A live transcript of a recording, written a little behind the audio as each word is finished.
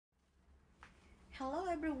Hello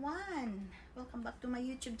everyone! Welcome back to my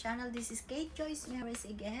YouTube channel. This is Kate Joyce Maris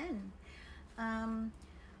again.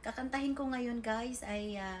 Kakantahin ko ngayon guys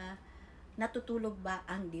ay Natutulog ba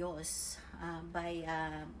ang Diyos by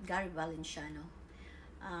Gary Valenciano.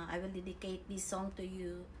 I will dedicate this song to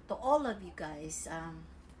you, to all of you guys,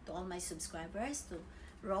 to all my subscribers, to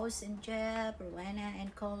Rose and Jeff, Rowena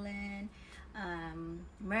and Colin,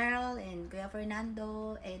 Merle and Kuya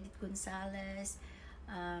Fernando, Edith Gonzalez,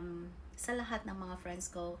 sa lahat ng mga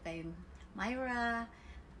friends ko, kay Myra,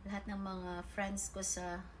 lahat ng mga friends ko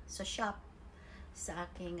sa shop, sa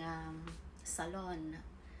aking salon.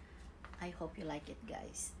 I hope you like it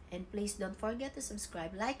guys. And please don't forget to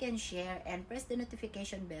subscribe, like and share, and press the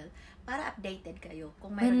notification bell para updated kayo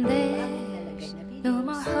kung mayroon akong ilalagay na videos. No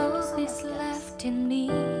more hope is left in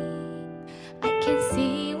me. I can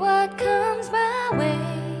see what comes my way,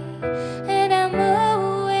 and I'm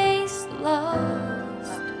always lost.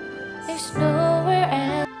 There's nowhere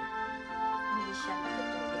else. Hindi siya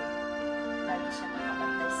natutulog. Lagi siya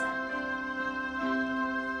nakabantay sa akin.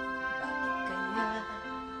 Bakit kaya?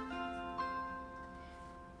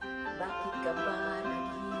 Bakit ka ba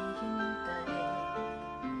naghihintay?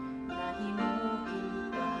 Nahimukin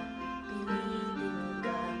pa, pilitin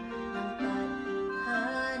ka ng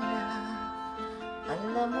tadhana.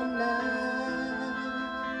 Alam mo na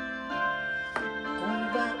kung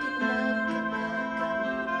bakit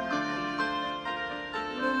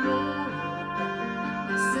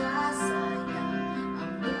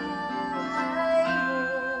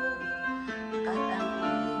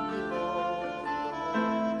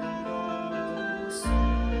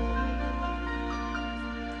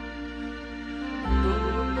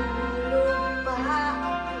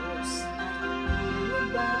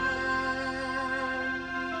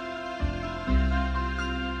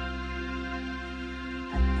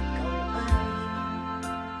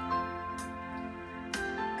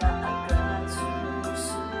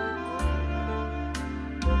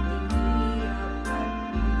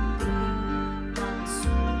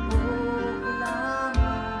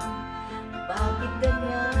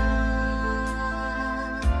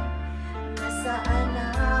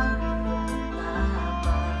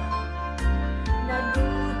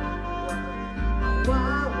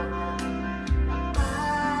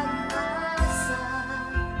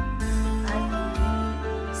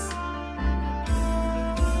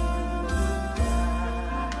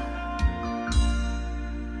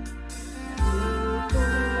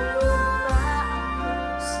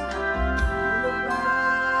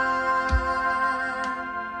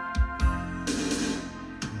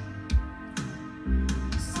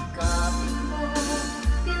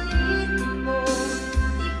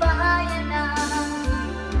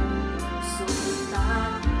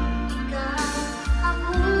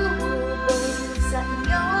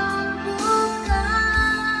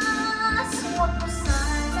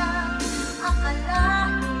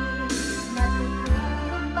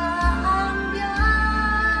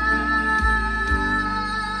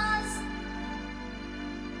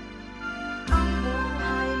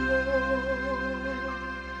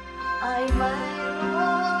ay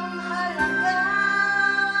mayroong halaga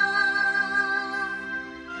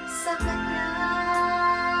sa Kanya.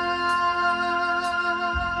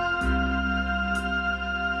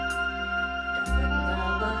 Dapat nga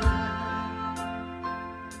ba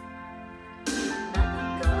na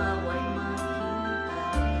ikaw ay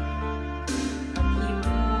maghintay at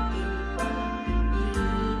himukin pa,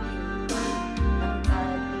 pilitin pa ng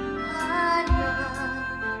tadhana?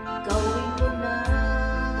 Gawin mo na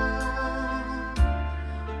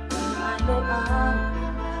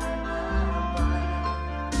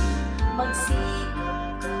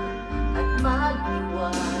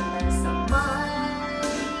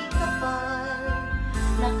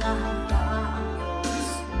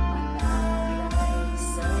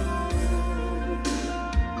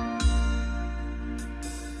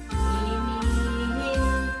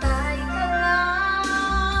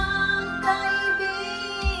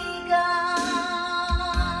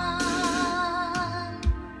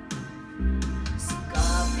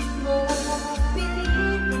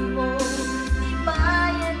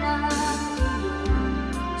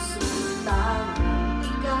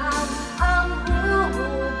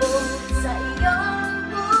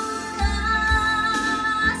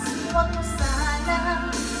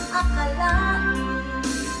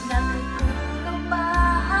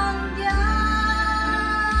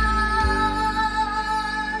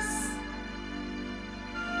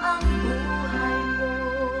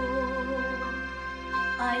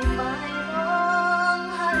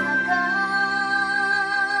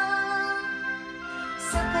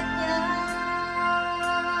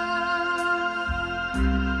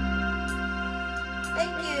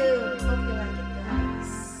Thank you. Hope you like it,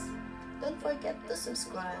 guys. Don't forget to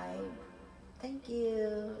subscribe. Thank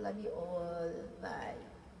you. Love you all. Bye.